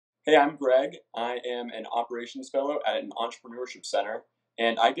Hey, I'm Greg. I am an operations fellow at an entrepreneurship center,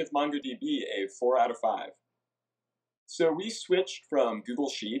 and I give MongoDB a 4 out of 5. So we switched from Google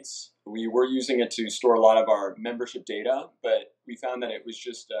Sheets. We were using it to store a lot of our membership data, but we found that it was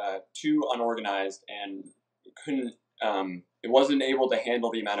just too unorganized and it wasn't able to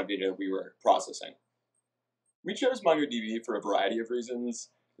handle the amount of data we were processing. We chose MongoDB for a variety of reasons.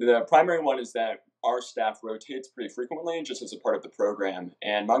 The primary one is that our staff rotates pretty frequently just as a part of the program,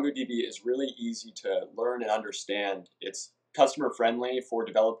 and MongoDB is really easy to learn and understand. It's customer friendly for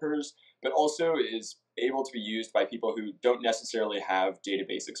developers, but also is able to be used by people who don't necessarily have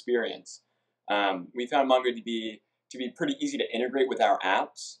database experience. We found MongoDB to be pretty easy to integrate with our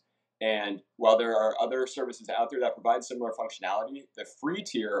apps, and while there are other services out there that provide similar functionality, the free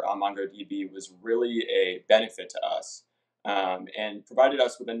tier on MongoDB was really a benefit to us and provided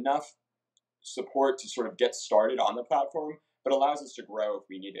us with enough support to sort of get started on the platform, but allows us to grow if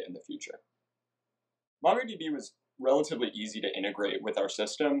we need it in the future. MongoDB was relatively easy to integrate with our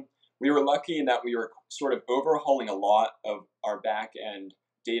system. We were lucky in that we were sort of overhauling a lot of our back end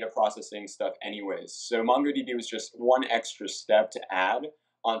data processing stuff anyways. So MongoDB was just one extra step to add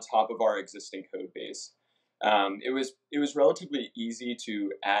on top of our existing code base. It was relatively easy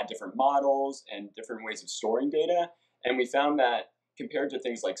to add different models and different ways of storing data, and we found that compared to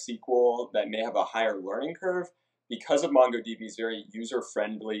things like SQL that may have a higher learning curve, because of MongoDB's very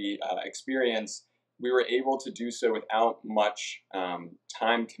user-friendly experience, we were able to do so without much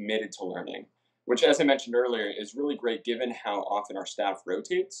time committed to learning, which, as I mentioned earlier, is really great given how often our staff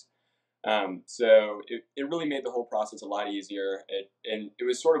rotates. So it really made the whole process a lot easier, and it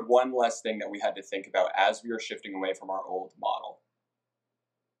was sort of one less thing that we had to think about as we were shifting away from our old model.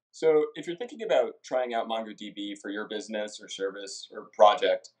 So if you're thinking about trying out MongoDB for your business or service or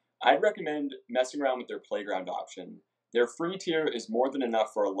project, I'd recommend messing around with their playground option. Their free tier is more than enough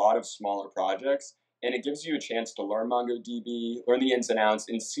for a lot of smaller projects, and it gives you a chance to learn MongoDB, learn the ins and outs,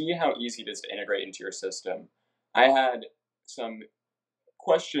 and see how easy it is to integrate into your system. I had some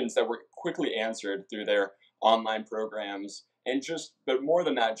questions that were quickly answered through their online programs, and but more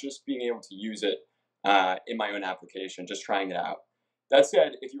than that, just being able to use it in my own application, just trying it out. That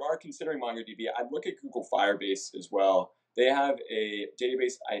said, if you are considering MongoDB, I'd look at Google Firebase as well. They have a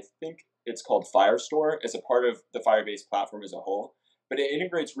database, I think it's called Firestore, as a part of the Firebase platform as a whole, but it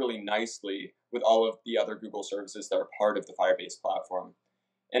integrates really nicely with all of the other Google services that are part of the Firebase platform.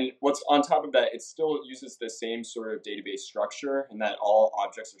 And what's on top of that, it still uses the same sort of database structure in that all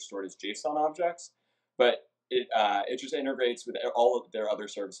objects are stored as JSON objects, but it just integrates with all of their other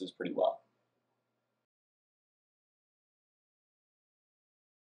services pretty well.